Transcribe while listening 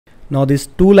Now these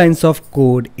two lines of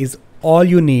code is all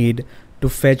you need to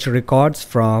fetch records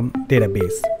from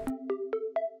database.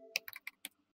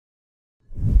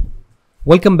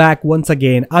 Welcome back once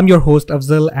again. I'm your host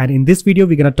Afzal, and in this video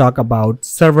we're going to talk about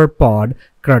Serverpod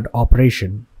CRUD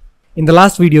operation. In the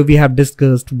last video we have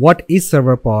discussed what is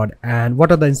Serverpod and what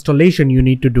are the installation you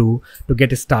need to do to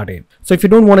get started. So if you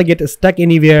don't want to get stuck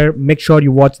anywhere, make sure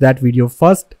you watch that video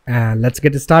first, and let's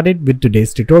get started with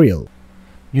today's tutorial.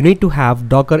 You need to have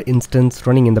Docker instance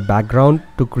running in the background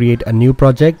to create a new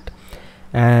project,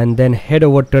 and then head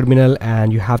over terminal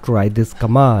and you have to write this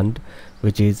command,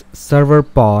 which is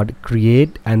serverpod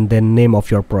create and then name of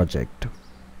your project.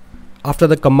 After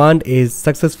the command is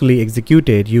successfully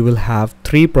executed, you will have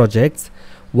three projects.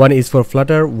 One is for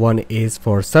Flutter, one is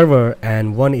for server,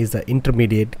 and one is the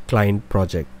intermediate client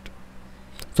project.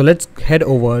 So let's head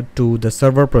over to the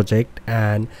server project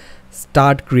and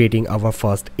start creating our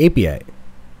first API.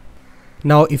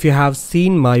 Now, if you have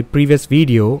seen my previous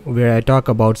video where I talk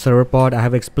about Serverpod, I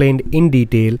have explained in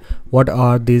detail what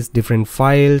are these different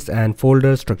files and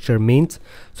folder structure means.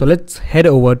 So let's head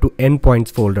over to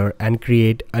endpoints folder and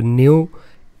create a new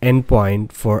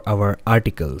endpoint for our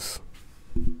articles.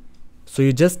 So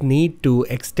you just need to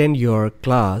extend your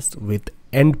class with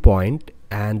endpoint,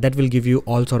 and that will give you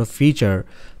all sort of feature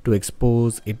to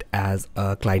expose it as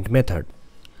a client method.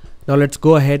 Now let's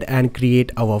go ahead and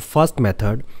create our first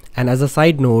method. And as a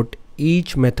side note,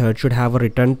 each method should have a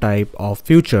return type of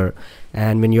future,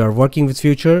 and when you are working with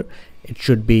future, it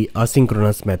should be a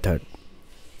synchronous method.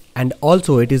 And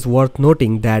also it is worth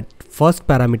noting that first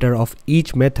parameter of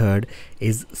each method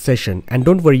is session, and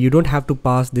don't worry, you don't have to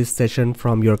pass this session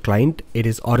from your client, it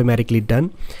is automatically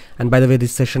done. And by the way,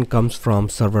 this session comes from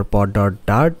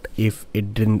serverpod.dart if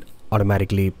it didn't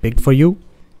automatically pick for you.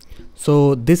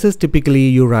 So this is typically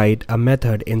you write a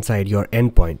method inside your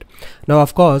endpoint. Now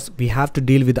of course we have to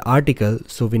deal with the article,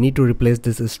 so we need to replace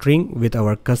this string with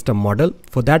our custom model.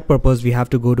 For that purpose we have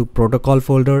to go to protocol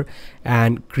folder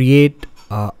and create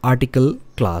a article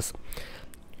class.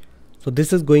 So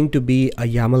this is going to be a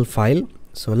YAML file.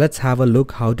 So let's have a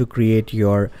look how to create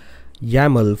your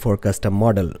YAML for custom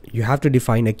model. You have to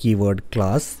define a keyword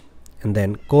class and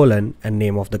then colon and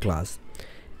name of the class.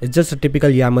 It's just a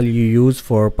typical YAML you use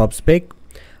for PubSpec.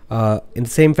 In the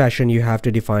same fashion, you have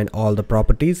to define all the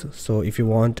properties. So if you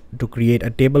want to create a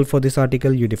table for this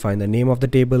article, you define the name of the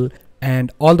table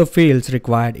and all the fields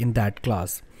required in that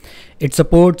class. It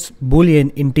supports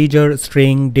Boolean, integer,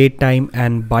 string, date, time,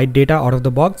 and byte data out of the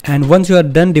box. And once you are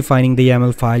done defining the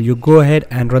YAML file, you go ahead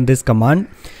and run this command,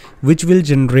 which will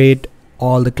generate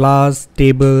all the class,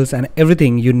 tables, and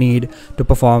everything you need to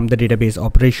perform the database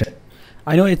operation.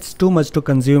 I know it's too much to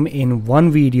consume in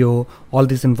one video, all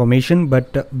this information,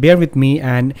 but bear with me,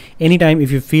 and anytime if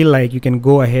you feel like, you can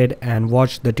go ahead and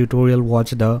watch the tutorial,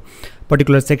 watch the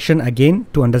particular section again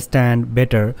to understand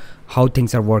better how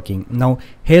things are working. Now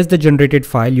here's the generated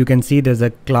file. You can see there's a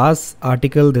class,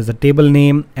 article, there's a table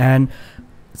name, and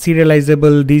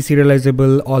serializable,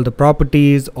 deserializable, all the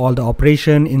properties, all the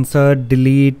operation, insert,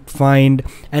 delete, find,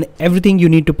 and everything you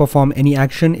need to perform any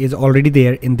action is already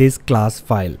there in this class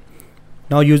file.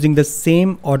 Now using the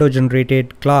same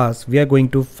auto-generated class, we are going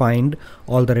to find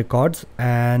all the records,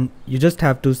 and you just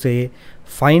have to say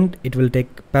find. It will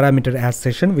take parameter as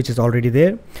session, which is already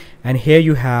there, and here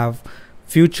you have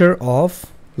future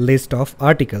of list of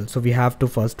articles. So we have to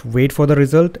first wait for the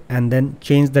result and then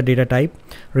change the data type,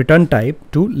 return type,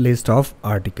 to list of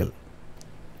article.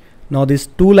 Now these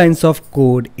two lines of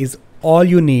code is all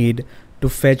you need to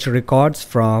fetch records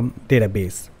from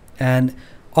database. And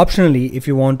optionally, if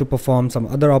you want to perform some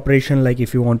other operation, like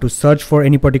if you want to search for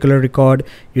any particular record,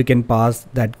 you can pass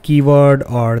that keyword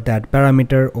or that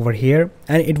parameter over here,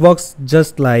 and it works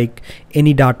just like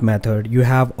any Dart method. You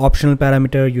have optional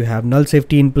parameter, you have null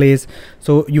safety in place,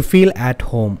 so you feel at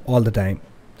home all the time.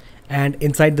 And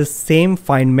inside the same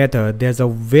find method, there's a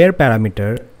where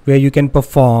parameter where you can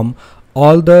perform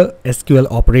all the SQL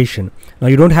operation. Now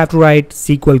you don't have to write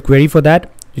SQL query for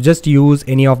that. You just use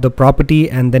any of the property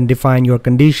and then define your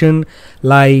condition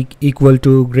like equal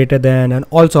to, greater than, and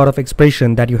all sort of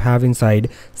expression that you have inside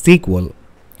SQL.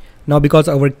 Now because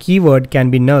our keyword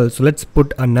can be null, so let's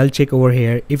put a null check over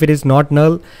here. If it is not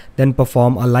null, then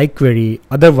perform a like query.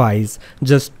 Otherwise,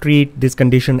 just treat this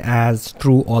condition as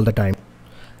true all the time.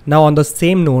 Now on the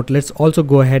same note, let's also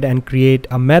go ahead and create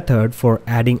a method for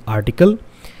adding article.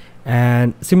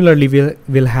 And similarly,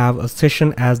 we'll have a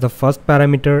session as the first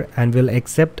parameter, and we'll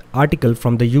accept article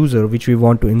from the user which we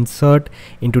want to insert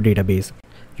into database.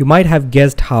 You might have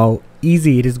guessed how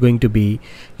easy it is going to be.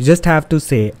 You just have to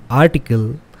say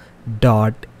article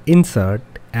dot insert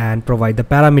and provide the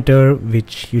parameter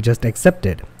which you just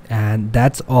accepted, and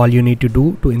that's all you need to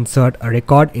do to insert a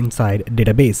record inside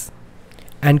database.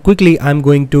 And quickly I'm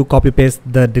going to copy paste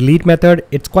the delete method.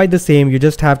 It's quite the same, you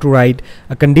just have to write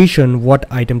a condition what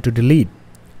item to delete.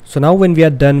 So now when we are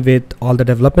done with all the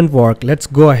development work, let's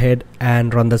go ahead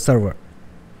and run the server.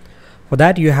 For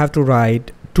that you have to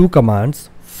write two commands.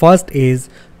 First is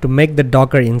to make the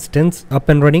Docker instance up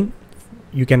and running.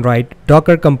 You can write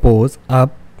docker compose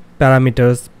up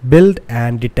parameters build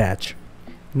and detach.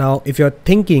 Now if you're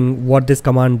thinking what this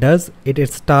command does, it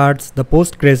starts the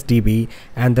Postgres DB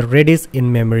and the Redis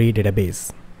in-memory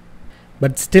database.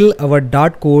 But still our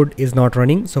Dart code is not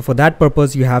running, so for that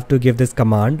purpose you have to give this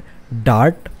command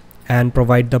Dart and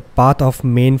provide the path of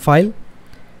main file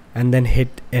and then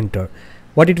hit enter.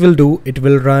 What it will do, it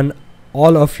will run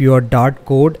all of your Dart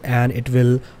code and it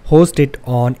will host it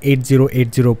on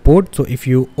 8080 port. So if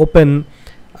you open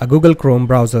a Google Chrome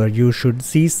browser, you should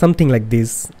see something like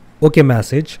this OK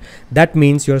message. That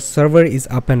means your server is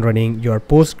up and running, your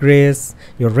Postgres,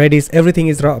 your Redis, everything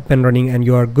is up and running, and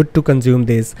you are good to consume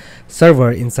this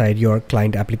server inside your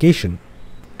client application.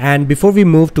 And before we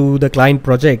move to the client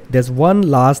project, there's one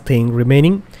last thing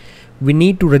remaining. We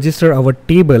need to register our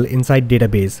table inside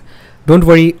database. Don't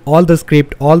worry, all the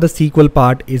script, all the SQL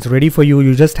part is ready for you.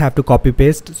 You just have to copy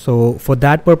paste. So for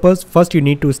that purpose, first you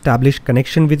need to establish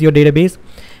connection with your database,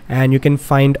 and you can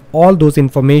find all those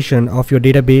information of your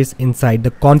database inside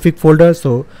the config folder.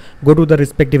 So go to the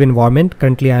respective environment.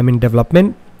 Currently I'm in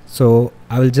development, so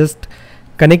I will just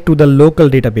connect to the local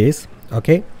database.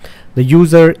 Okay, the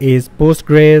user is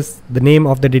Postgres, the name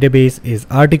of the database is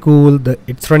article,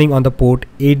 it's running on the port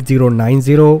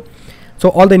 8090. So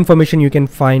all the information you can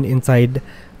find inside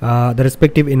the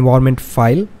respective environment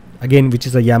file, again, which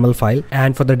is a YAML file.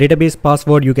 And for the database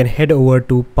password, you can head over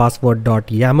to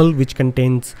password.yaml, which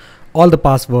contains all the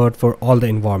password for all the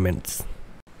environments.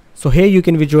 So here you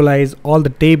can visualize all the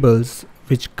tables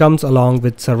which comes along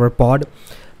with Serverpod.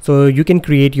 So you can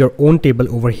create your own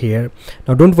table over here.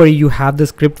 Now don't worry, you have the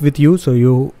script with you. So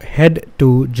you head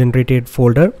to generated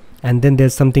folder, and then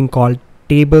there's something called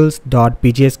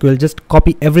tables.pgsql. Just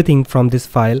copy everything from this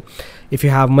file. If you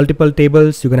have multiple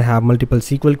tables, you're gonna have multiple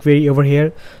SQL query over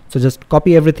here. So just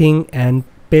copy everything and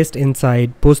paste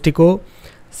inside Postico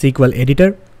SQL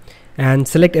editor and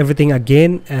select everything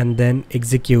again, and then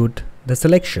execute the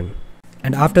selection.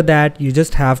 And after that, you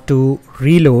just have to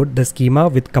reload the schema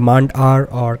with Command R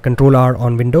or Control R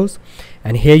on Windows,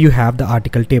 and here you have the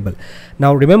article table.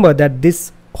 Now remember that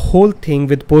this whole thing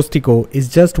with Postico is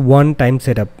just one time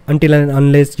setup until and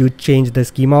unless you change the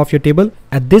schema of your table.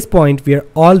 At this point we are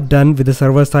all done with the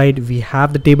server side. We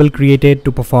have the table created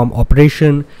to perform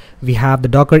operation, we have the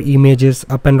Docker images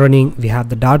up and running, we have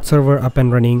the Dart server up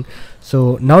and running.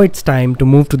 So now it's time to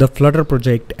move to the Flutter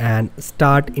project and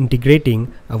start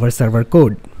integrating our server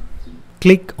code.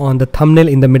 Click on the thumbnail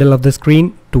in the middle of the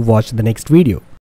screen to watch the next video.